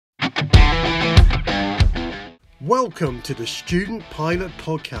Welcome to the Student Pilot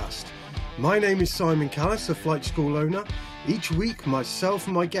Podcast. My name is Simon Callis, a flight school owner. Each week, myself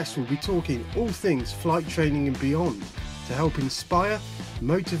and my guests will be talking all things flight training and beyond to help inspire,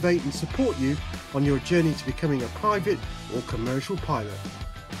 motivate and support you on your journey to becoming a private or commercial pilot.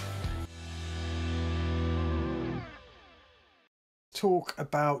 Talk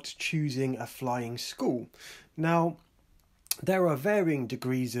about choosing a flying school. Now, there are varying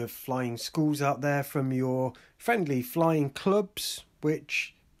degrees of flying schools out there, from your friendly flying clubs,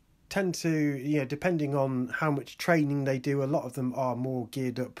 which tend to, depending on how much training they do, a lot of them are more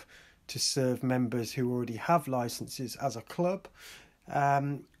geared up to serve members who already have licenses as a club.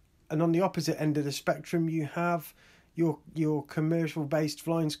 And on the opposite end of the spectrum, you have your commercial-based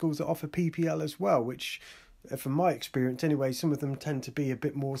flying schools that offer PPL as well, which, from my experience anyway, some of them tend to be a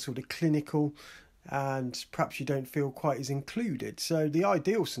bit more sort of clinical, and perhaps you don't feel quite as included. So the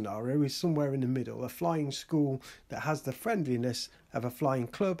ideal scenario is somewhere in the middle, a flying school that has the friendliness of a flying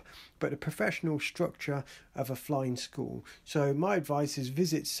club but the professional structure of a flying school. So my advice is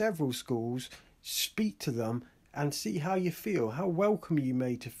visit several schools, speak to them and see how you feel, how welcome you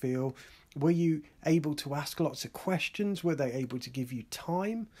made to feel. Were you able to ask lots of questions? Were they able to give you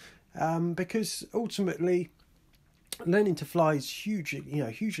time? Because ultimately learning to fly is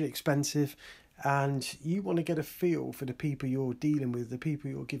hugely expensive, and you want to get a feel for the people you're dealing with, the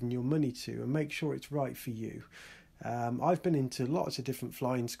people you're giving your money to, and make sure it's right for you. I've been into lots of different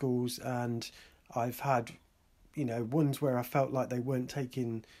flying schools, and I've had, ones where I felt like they weren't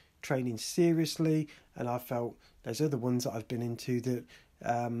taking training seriously, and I felt there's other ones that I've been into that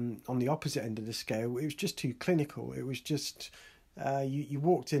on the opposite end of the scale, it was just too clinical. It was just you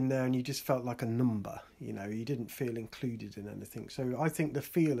walked in there and you just felt like a number. You didn't feel included in anything. So I think the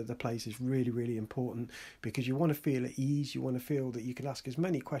feel of the place is really, really important, because you want to feel at ease. You want to feel that you can ask as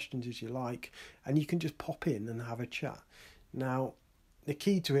many questions as you like, and you can just pop in and have a chat. Now, the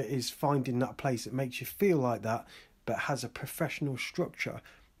key to it is finding that place that makes you feel like that, but has a professional structure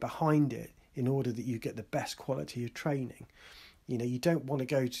behind it in order that you get the best quality of training. You don't want to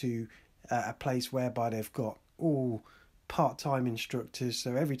go to a place whereby they've got all part-time instructors,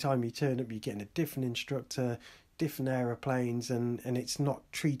 so every time you turn up you're getting a different instructor, different aeroplanes, and it's not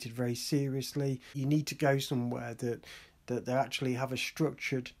treated very seriously. You need to go somewhere that they actually have a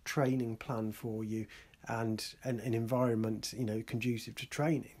structured training plan for you, and an environment conducive to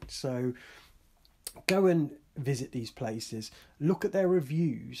training. So go and visit these places, look at their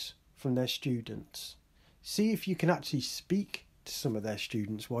reviews from their students, see if you can actually speak to some of their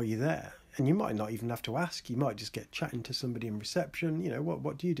students while you're there. And you might not even have to ask. You might just get chatting to somebody in reception.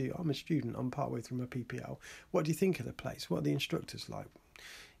 What do you do? I'm a student. I'm partway through my PPL. What do you think of the place? What are the instructors like?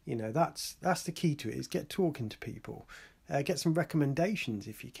 That's the key to it, is get talking to people. Get some recommendations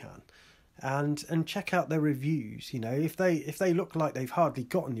if you can. And check out their reviews. If they look like they've hardly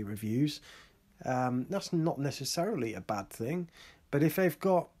got any reviews, that's not necessarily a bad thing. But if they've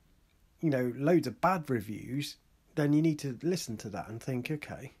got, loads of bad reviews, then you need to listen to that and think,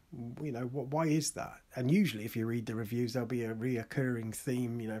 okay, why is that? And usually if you read the reviews, there'll be a reoccurring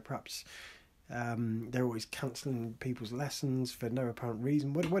theme. Perhaps they're always cancelling people's lessons for no apparent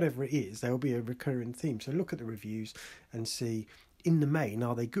reason. Whatever it is, there'll be a recurring theme. So look at the reviews and see, in the main,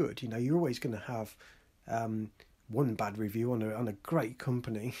 are they good? You're always going to have one bad review on a great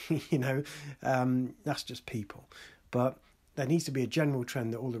company. That's just people. But there needs to be a general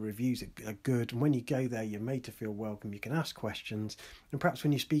trend that all the reviews are good, and when you go there, you're made to feel welcome. You can ask questions, and perhaps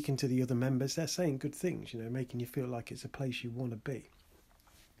when you're speaking to the other members, they're saying good things, making you feel like it's a place you want to be.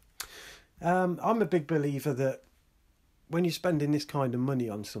 I'm a big believer that when you're spending this kind of money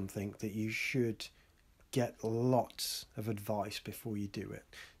on something, that you should get lots of advice before you do it.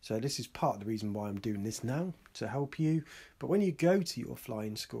 So this is part of the reason why I'm doing this now, to help you. But when you go to your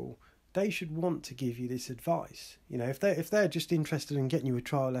flying school, they should want to give you this advice. If they're just interested in getting you a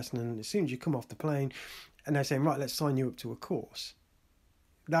trial lesson, and as soon as you come off the plane and they're saying, right, let's sign you up to a course,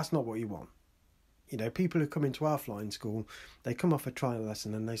 that's not what you want. People who come into our flying school, they come off a trial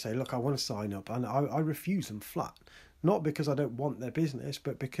lesson and they say, look, I want to sign up, and I refuse them flat. Not because I don't want their business,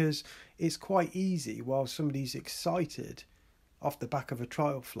 but because it's quite easy, while somebody's excited off the back of a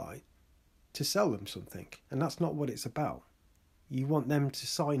trial flight, to sell them something, and that's not what it's about. You want them to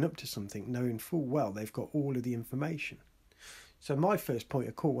sign up to something knowing full well they've got all of the information. So my first point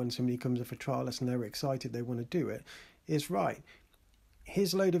of call when somebody comes off a trial lesson, they're excited, they want to do it, is right,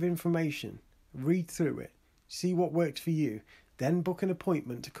 here's a load of information, read through it, see what works for you, then book an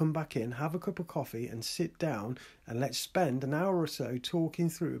appointment to come back in, have a cup of coffee and sit down, and let's spend an hour or so talking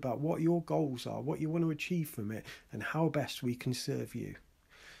through about what your goals are, what you want to achieve from it, and how best we can serve you.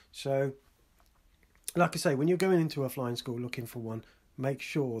 So like I say, when you're going into a flying school looking for one, make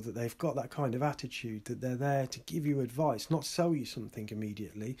sure that they've got that kind of attitude, that they're there to give you advice, not sell you something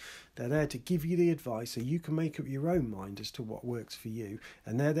immediately. They're there to give you the advice so you can make up your own mind as to what works for you,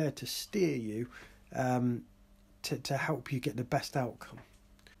 and they're there to steer you to help you get the best outcome.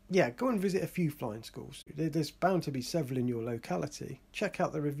 Yeah, go and visit a few flying schools. There's bound to be several in your locality. Check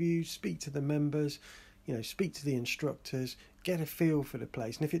out the reviews, speak to the members, speak to the instructors, get a feel for the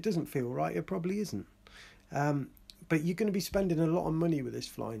place. And if it doesn't feel right, it probably isn't. But you're going to be spending a lot of money with this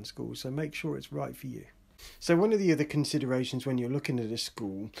flying school, so make sure it's right for you. So one of the other considerations when you're looking at a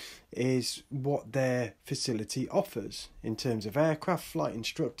school is what their facility offers in terms of aircraft, flight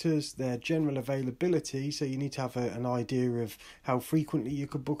instructors, their general availability. So you need to have an idea of how frequently you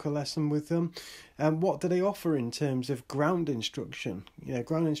could book a lesson with them. And what do they offer in terms of ground instruction?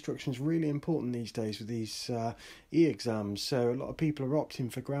 Ground instruction is really important these days with these e-exams. So a lot of people are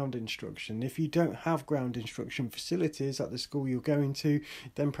opting for ground instruction. If you don't have ground instruction facilities at the school you're going to,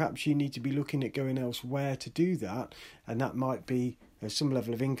 then perhaps you need to be looking at going elsewhere to do that, and that might be some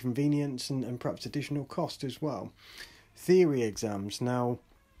level of inconvenience and perhaps additional cost as well. Theory exams. Now,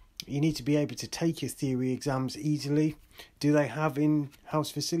 you need to be able to take your theory exams easily. Do they have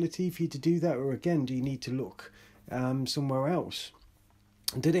in-house facility for you to do that, or again, do you need to look somewhere else?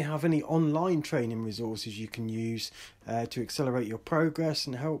 Do they have any online training resources you can use to accelerate your progress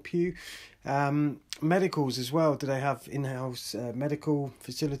and help you? Medicals as well. Do they have in-house medical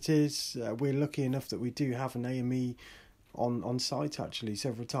facilities? We're lucky enough that we do have an AME on site actually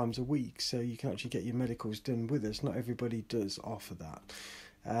several times a week, so you can actually get your medicals done with us. Not everybody does offer that.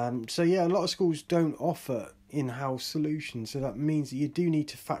 So yeah, a lot of schools don't offer in-house solutions, so that means that you do need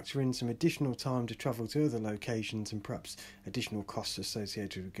to factor in some additional time to travel to other locations and perhaps additional costs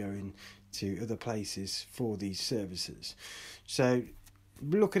associated with going to other places for these services. So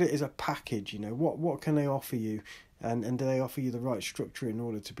look at it as a package. What can they offer you, and do they offer you the right structure in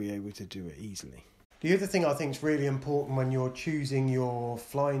order to be able to do it easily? The other thing I think is really important when you're choosing your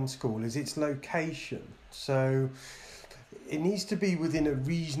flying school is its location. So it needs to be within a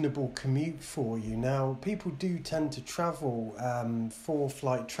reasonable commute for you. Now, people do tend to travel for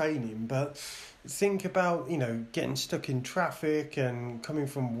flight training, but think about, getting stuck in traffic and coming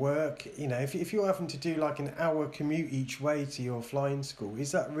from work. If you're having to do like an hour commute each way to your flying school,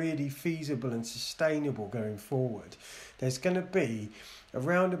 is that really feasible and sustainable going forward? There's going to be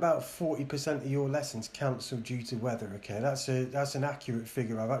around about 40% of your lessons cancelled due to weather. Okay, that's an accurate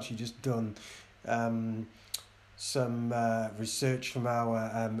figure. I've actually just done some research from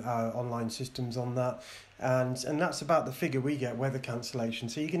our online systems on that, and that's about the figure we get, weather cancellation.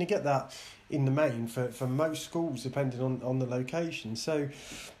 So you're going to get that in the main for most schools, depending on the location. So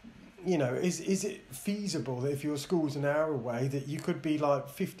is it feasible that if your school's an hour away, that you could be like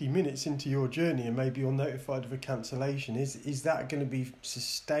 50 minutes into your journey and maybe you're notified of a cancellation? Is that going to be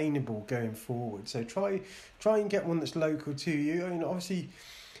sustainable going forward? So try and get one that's local to you. Obviously,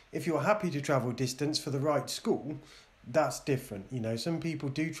 if you're happy to travel distance for the right school, that's different. Some people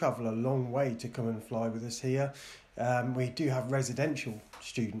do travel a long way to come and fly with us here. We do have residential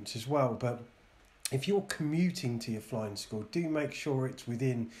students as well, but if you're commuting to your flying school, do make sure it's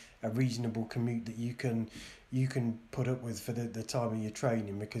within a reasonable commute that you can put up with for the time of your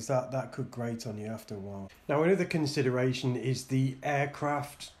training, because that could grate on you after a while. Now, another consideration is the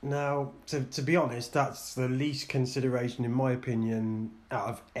aircraft. Now, to be honest, that's the least consideration, in my opinion, out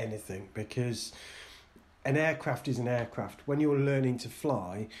of anything, because an aircraft is an aircraft. When you're learning to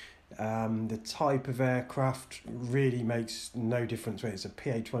fly, the type of aircraft really makes no difference whether it's a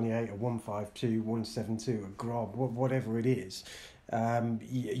PA-28, a 152, 172, a Grob, whatever it is.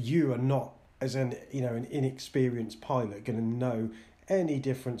 You are not, as an inexperienced pilot, going to know any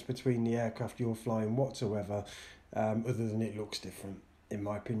difference between the aircraft you're flying whatsoever, other than it looks different, in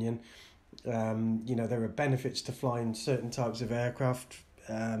my opinion. There are benefits to flying certain types of aircraft.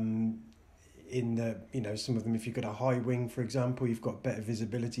 Some of them, if you've got a high wing, for example, you've got better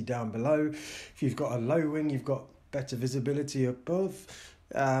visibility down below. If you've got a low wing, you've got better visibility above.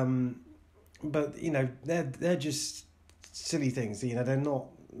 But they're just silly things. They're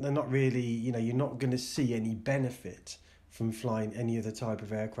not really, you're not going to see any benefit from flying any other type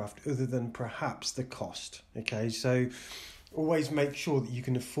of aircraft other than perhaps the cost. Okay, so always make sure that you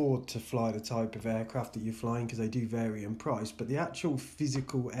can afford to fly the type of aircraft that you're flying, because they do vary in price. But the actual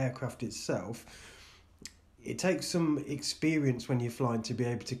physical aircraft itself, it takes some experience when you're flying to be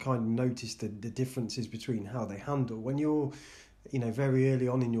able to kind of notice the differences between how they handle. When you're, very early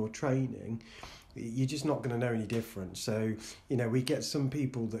on in your training, you're just not going to know any difference. So, we get some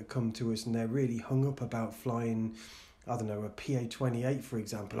people that come to us and they're really hung up about flying I don't know, a PA-28, for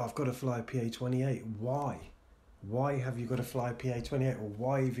example. I've got to fly a PA-28. Why? Why have you got to fly a PA-28, or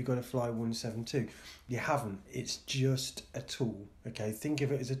why have you got to fly 172? You haven't. It's just a tool, okay? Think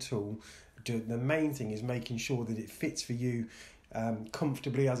of it as a tool. The main thing is making sure that it fits for you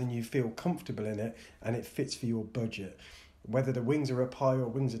comfortably, as in you feel comfortable in it, and it fits for your budget. Whether the wings are up high or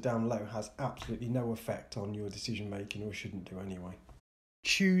wings are down low has absolutely no effect on your decision making, or shouldn't do anyway.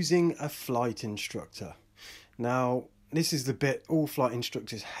 Choosing a flight instructor. Now, this is the bit all flight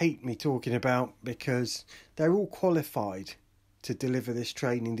instructors hate me talking about, because they're all qualified to deliver this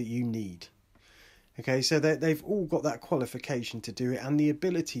training that you need. Okay, so they've all got that qualification to do it and the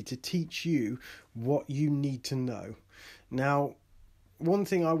ability to teach you what you need to know. Now, one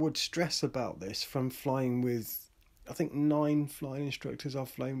thing I would stress about this, from flying with, I think 9 flying instructors I've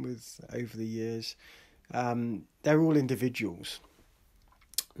flown with over the years, they're all individuals.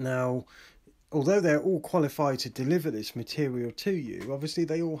 Now, although they're all qualified to deliver this material to you, obviously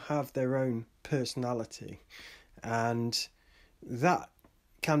they all have their own personality, and that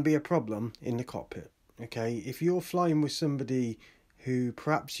can be a problem in the cockpit. Okay, if you're flying with somebody who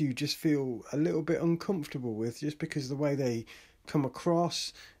perhaps you just feel a little bit uncomfortable with, just because the way they come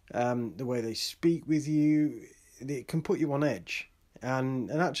across, the way they speak with you, it can put you on edge. And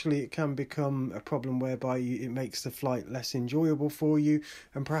actually it can become a problem whereby it makes the flight less enjoyable for you,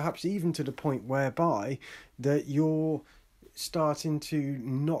 and perhaps even to the point whereby that you're starting to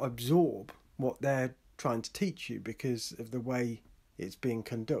not absorb what they're trying to teach you because of the way it's being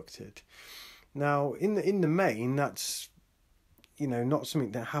conducted. Now, in the main, that's, you know, not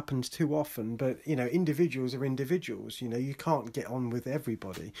something that happens too often, but, you know, individuals are individuals. You know, you can't get on with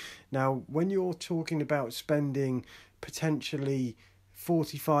everybody. Now, when you're talking about spending potentially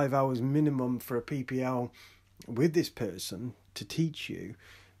 45 hours minimum for a PPL with this person to teach you,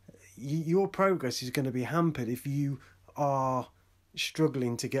 your progress is going to be hampered if you are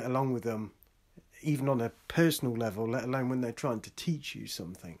struggling to get along with them, even on a personal level, let alone when they're trying to teach you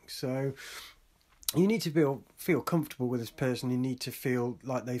something. So you need to feel comfortable with this person. You need to feel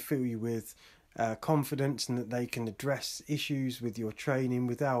like they fill you with confidence, and that they can address issues with your training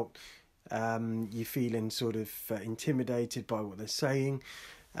without you feeling sort of intimidated by what they're saying.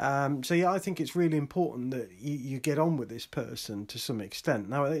 So yeah, I think it's really important that you get on with this person to some extent.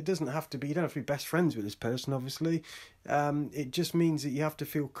 Now, it doesn't have to be, you don't have to be best friends with this person, obviously. It just means that you have to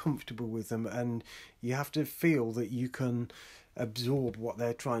feel comfortable with them, and you have to feel that you can absorb what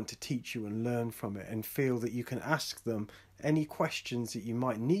they're trying to teach you and learn from it, and feel that you can ask them any questions that you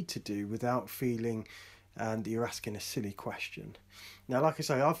might need to do without feeling that you're asking a silly question. Now, like I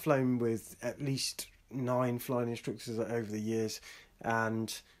say, I've flown with at least 9 flying instructors over the years,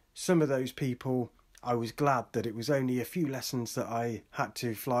 and some of those people, I was glad that it was only a few lessons that I had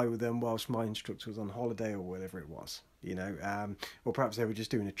to fly with them whilst my instructor was on holiday or whatever it was, you know, or perhaps they were just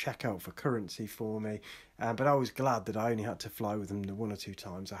doing a checkout for currency for me, but I was glad that I only had to fly with them the 1 or 2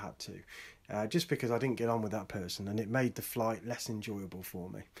 times I had to, just because I didn't get on with that person, and it made the flight less enjoyable for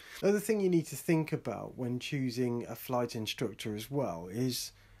me. Another thing you need to think about when choosing a flight instructor as well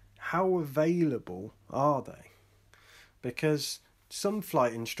is, how available are they? Because some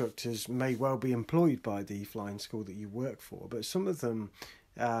flight instructors may well be employed by the flying school that you work for, but some of them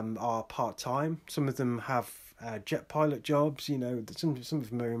are part-time. Some of them have jet pilot jobs, you know, some of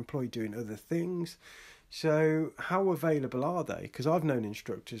them are employed doing other things. So how available are they? Because I've known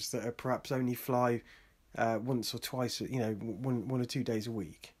instructors that are perhaps only fly once or twice, you know, one or 2 days a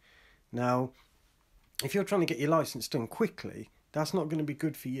week. Now, if you're trying to get your license done quickly, that's not going to be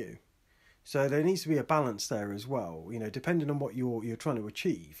good for you. So there needs to be a balance there as well. You know, depending on what you're trying to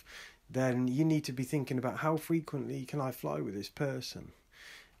achieve, then you need to be thinking about, how frequently can I fly with this person?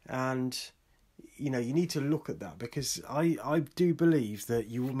 And, you know, you need to look at that, because I do believe that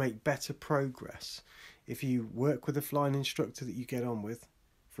you will make better progress if you work with a flying instructor that you get on with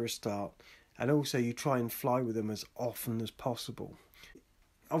for a start, and also you try and fly with them as often as possible.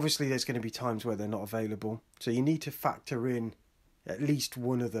 Obviously, there's going to be times where they're not available, so you need to factor in at least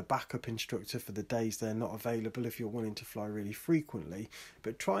one other backup instructor for the days they're not available if you're wanting to fly really frequently.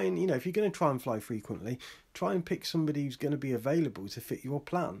 But try and, you know, if you're going to try and fly frequently, try and pick somebody who's going to be available to fit your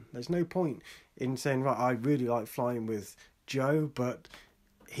plan. There's no point in saying, right, I really like flying with Joe, but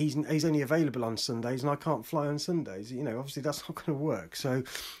he's only available on Sundays and I can't fly on Sundays. You know, obviously that's not going to work. So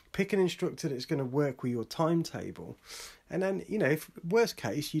pick an instructor that's going to work with your timetable. And then, you know, if worst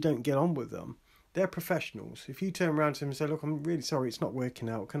case you don't get on with them, they're professionals. If you turn around to them and say, look, I'm really sorry, it's not working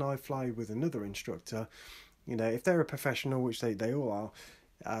out, can I fly with another instructor? You know, if they're a professional, which they all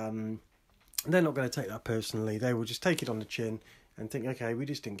are, they're not going to take that personally. They will just take it on the chin and think, okay, we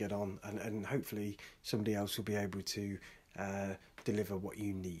just didn't get on, and hopefully somebody else will be able to deliver what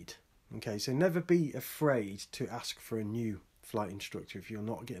you need. Okay, so never be afraid to ask for a new flight instructor if you're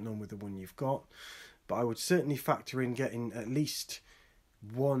not getting on with the one you've got. But I would certainly factor in getting at least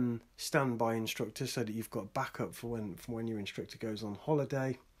one standby instructor so that you've got backup for when your instructor goes on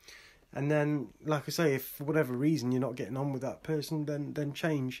holiday. And then, like I say, if for whatever reason you're not getting on with that person, then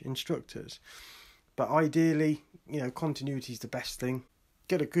change instructors. But ideally, continuity is the best thing.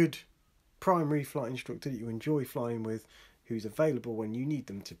 Get a good primary flight instructor that you enjoy flying with, who's available when you need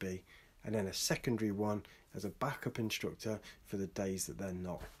them to be, and then a secondary one as a backup instructor for the days that they're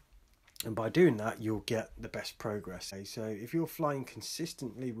not. And by doing that, you'll get the best progress. So if you're flying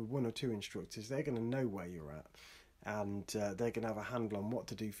consistently with one or two instructors, they're going to know where you're at, and they're going to have a handle on what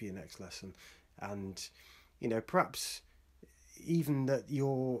to do for your next lesson. And perhaps even that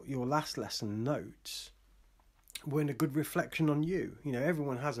your last lesson notes weren't a good reflection on you.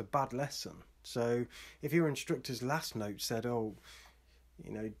 Everyone has a bad lesson. So if your instructor's last note said,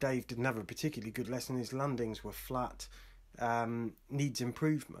 Dave didn't have a particularly good lesson, his landings were flat, needs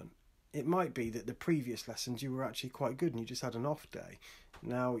improvement, it might be that the previous lessons you were actually quite good and you just had an off day.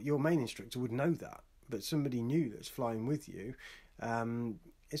 Now, your main instructor would know that, but somebody new that's flying with you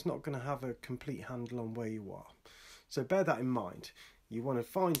is not going to have a complete handle on where you are. So bear that in mind. You want to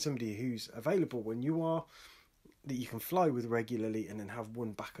find somebody who's available when you are, that you can fly with regularly, and then have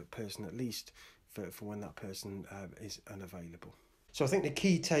one backup person at least for when that person is unavailable. So I think the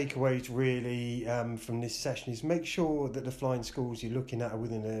key takeaways really from this session is make sure that the flying schools you're looking at are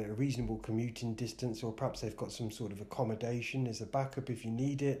within a reasonable commuting distance, or perhaps they've got some sort of accommodation as a backup if you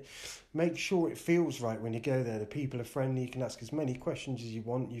need it. Make sure it feels right when you go there. The people are friendly. You can ask as many questions as you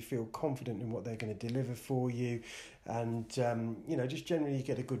want. You feel confident in what they're going to deliver for you, and just generally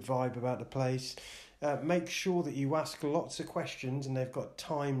get a good vibe about the place. Make sure that you ask lots of questions and they've got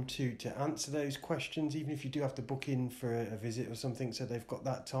time to answer those questions, even if you do have to book in for a visit or something, so they've got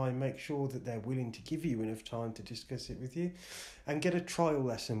that time. Make sure that they're willing to give you enough time to discuss it with you, and get a trial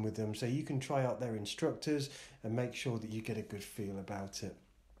lesson with them so you can try out their instructors and make sure that you get a good feel about it.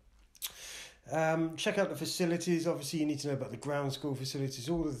 Check out the facilities. Obviously you need to know about the ground school facilities,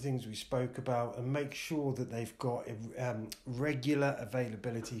 all of the things we spoke about, and make sure that they've got regular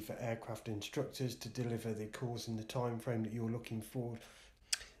availability for aircraft instructors to deliver the course in the time frame that you're looking for.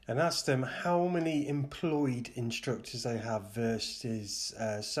 And ask them how many employed instructors they have versus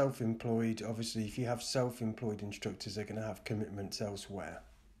self-employed. Obviously if you have self-employed instructors, they're going to have commitments elsewhere.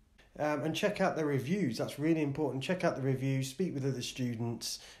 And check out the reviews. That's really important. Check out the reviews, speak with other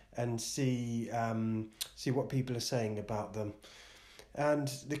students, and see what people are saying about them. And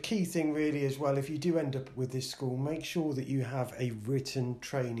the key thing really as well, if you do end up with this school, make sure that you have a written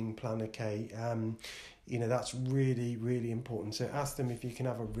training plan, okay? That's really, really important. So ask them if you can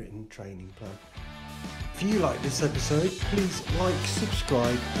have a written training plan. If you like this episode, please like,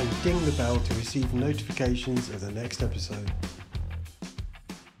 subscribe and ding the bell to receive notifications of the next episode.